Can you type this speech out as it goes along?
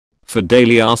For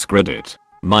daily Ask Reddit.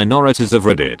 Minorities of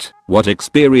Reddit. What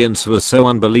experience was so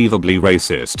unbelievably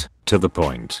racist, to the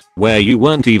point where you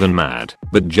weren't even mad,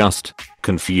 but just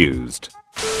confused?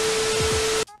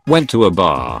 Went to a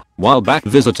bar while back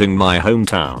visiting my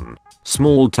hometown.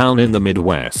 Small town in the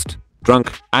Midwest.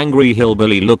 Drunk, angry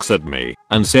hillbilly looks at me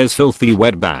and says filthy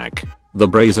wetback. The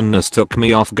brazenness took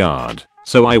me off guard,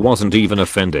 so I wasn't even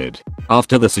offended.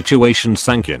 After the situation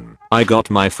sank in, I got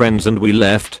my friends and we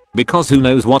left, because who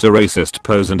knows what a racist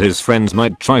pose and his friends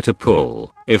might try to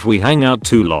pull if we hang out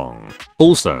too long.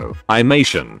 Also, I'm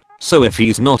Asian, so if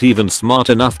he's not even smart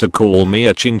enough to call me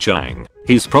a ching-chang,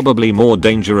 he's probably more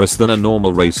dangerous than a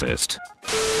normal racist.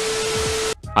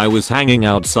 I was hanging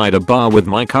outside a bar with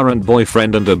my current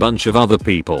boyfriend and a bunch of other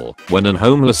people when a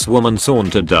homeless woman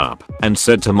sauntered up and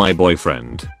said to my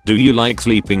boyfriend, "Do you like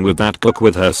sleeping with that cook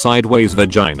with her sideways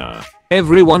vagina?"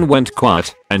 Everyone went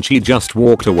quiet and she just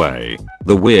walked away.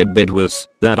 The weird bit was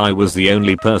that I was the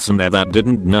only person there that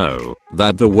didn't know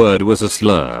that the word was a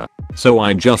slur. So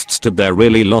I just stood there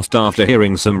really lost after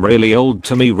hearing some really old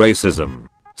to me racism.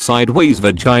 Sideways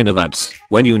vagina, that's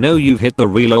when you know you've hit the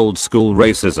real old school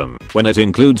racism, when it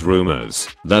includes rumors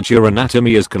that your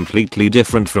anatomy is completely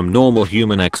different from normal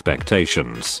human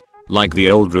expectations. Like the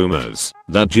old rumors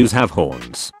that Jews have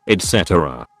horns,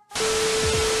 etc.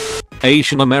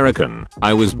 Asian American.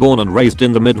 I was born and raised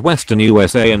in the Midwestern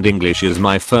USA and English is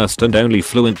my first and only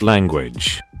fluent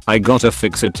language. I got a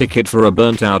fix-it ticket for a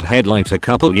burnt out headlight a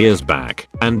couple years back,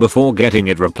 and before getting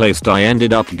it replaced I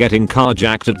ended up getting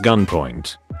carjacked at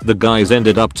gunpoint. The guys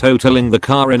ended up totaling the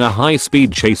car in a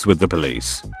high-speed chase with the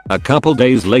police. A couple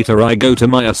days later I go to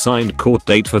my assigned court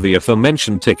date for the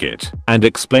aforementioned ticket and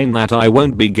explain that I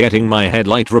won't be getting my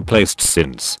headlight replaced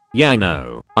since, yeah,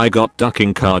 no, I got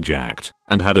ducking carjacked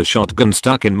and had a shotgun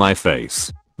stuck in my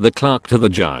face. The clerk to the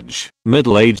judge,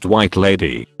 middle-aged white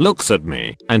lady, looks at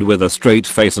me and with a straight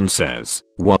face and says,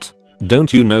 "What?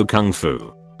 Don't you know Kung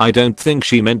Fu?" I don't think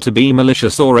she meant to be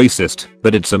malicious or racist,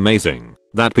 but it's amazing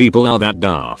that people are that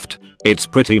daft. It's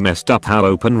pretty messed up how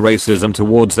open racism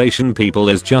towards Asian people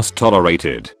is just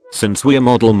tolerated, since we're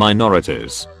model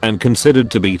minorities and considered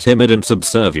to be timid and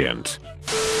subservient.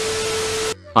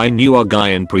 I knew a guy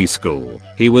in preschool.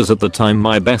 He was at the time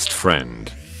my best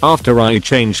friend. After I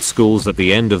changed schools at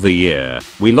the end of the year,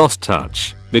 we lost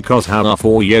touch, because how are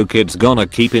 4 yo kids gonna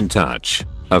keep in touch?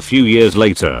 A few years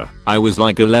later, I was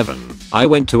like 11, I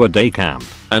went to a day camp,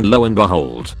 and lo and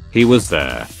behold, he was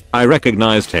there. I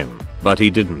recognized him, but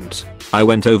he didn't. I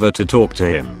went over to talk to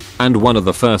him, and one of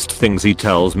the first things he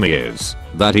tells me is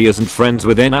that he isn't friends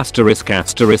with N**********.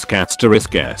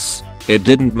 It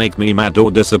didn't make me mad or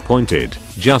disappointed,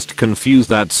 just confused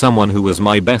that someone who was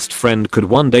my best friend could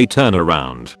one day turn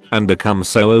around and become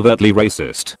so overtly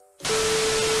racist.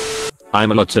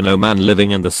 I'm a Latino man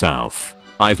living in the South.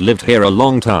 I've lived here a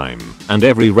long time, and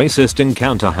every racist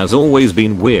encounter has always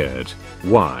been weird.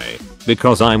 Why?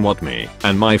 Because I'm what me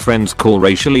and my friends call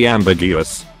racially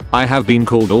ambiguous. I have been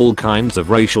called all kinds of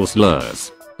racial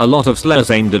slurs. A lot of slurs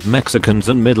aimed at Mexicans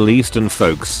and Middle Eastern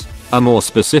folks. A more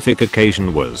specific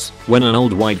occasion was when an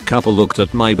old white couple looked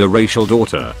at my biracial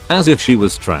daughter as if she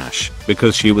was trash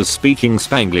because she was speaking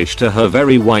Spanglish to her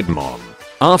very white mom.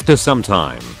 After some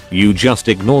time, you just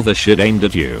ignore the shit aimed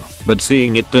at you, but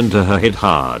seeing it done to her hit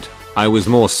hard. I was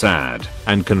more sad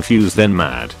and confused than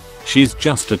mad. She's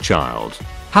just a child.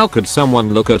 How could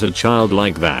someone look at a child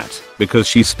like that because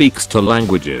she speaks 2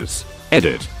 languages?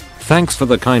 Edit. Thanks for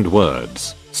the kind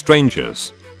words,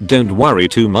 strangers. Don't worry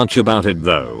too much about it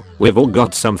though, we've all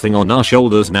got something on our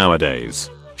shoulders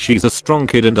nowadays. She's a strong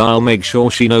kid and I'll make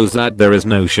sure she knows that there is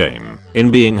no shame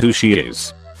in being who she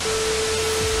is.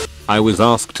 I was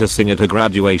asked to sing at a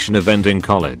graduation event in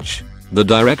college. The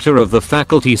director of the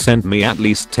faculty sent me at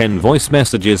least 10 voice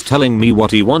messages telling me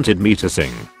what he wanted me to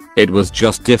sing. It was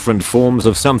just different forms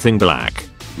of something black.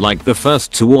 Like the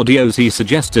first 2 audios he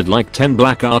suggested like 10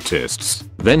 black artists.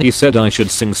 Then he said I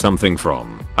should sing something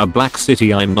from a black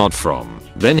city I'm not from.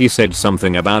 Then he said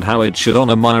something about how it should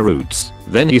honor my roots.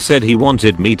 Then he said he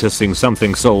wanted me to sing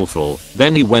something soulful.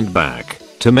 Then he went back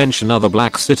to mention other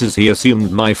black cities he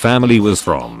assumed my family was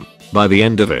from. By the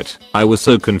end of it, I was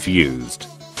so confused.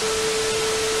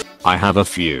 I have a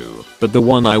few, but the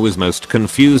one I was most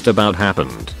confused about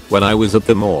happened when I was at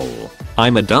the mall.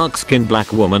 I'm a dark-skinned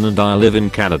black woman and I live in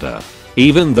Canada.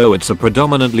 Even though it's a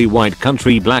predominantly white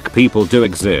country, black people do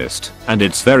exist, and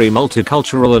it's very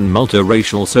multicultural and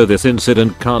multiracial, so this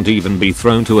incident can't even be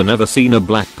thrown to a never seen a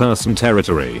black person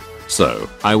territory. So,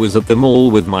 I was at the mall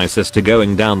with my sister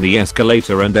going down the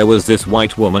escalator and there was this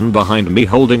white woman behind me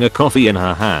holding a coffee in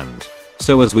her hand.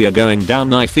 So as we are going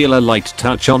down I feel a light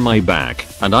touch on my back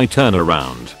and I turn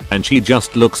around and she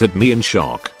just looks at me in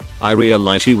shock. I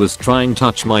realize she was trying to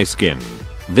touch my skin.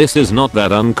 This is not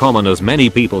that uncommon as many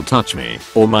people touch me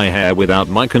or my hair without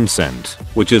my consent,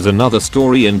 which is another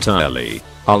story entirely.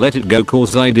 I'll let it go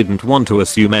cause I didn't want to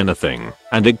assume anything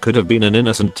and it could have been an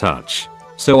innocent touch.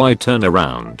 So I turn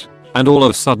around and all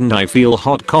of a sudden I feel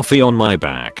hot coffee on my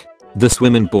back. This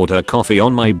woman poured her coffee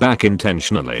on my back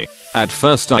intentionally. At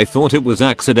first I thought it was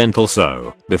accidental,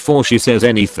 so before she says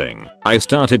anything, I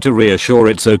started to reassure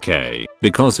it's okay,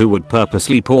 because who would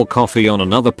purposely pour coffee on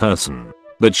another person?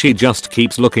 But she just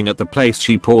keeps looking at the place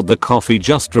she poured the coffee,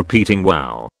 just repeating,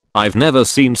 wow, I've never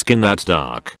seen skin that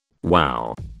dark.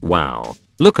 Wow, wow,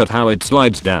 look at how it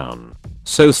slides down.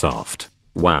 So soft.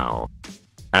 Wow.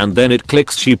 And then it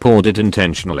clicks, she poured it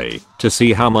intentionally to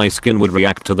see how my skin would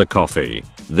react to the coffee.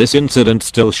 This incident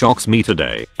still shocks me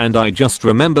today and I just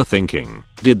remember thinking,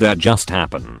 did that just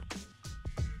happen?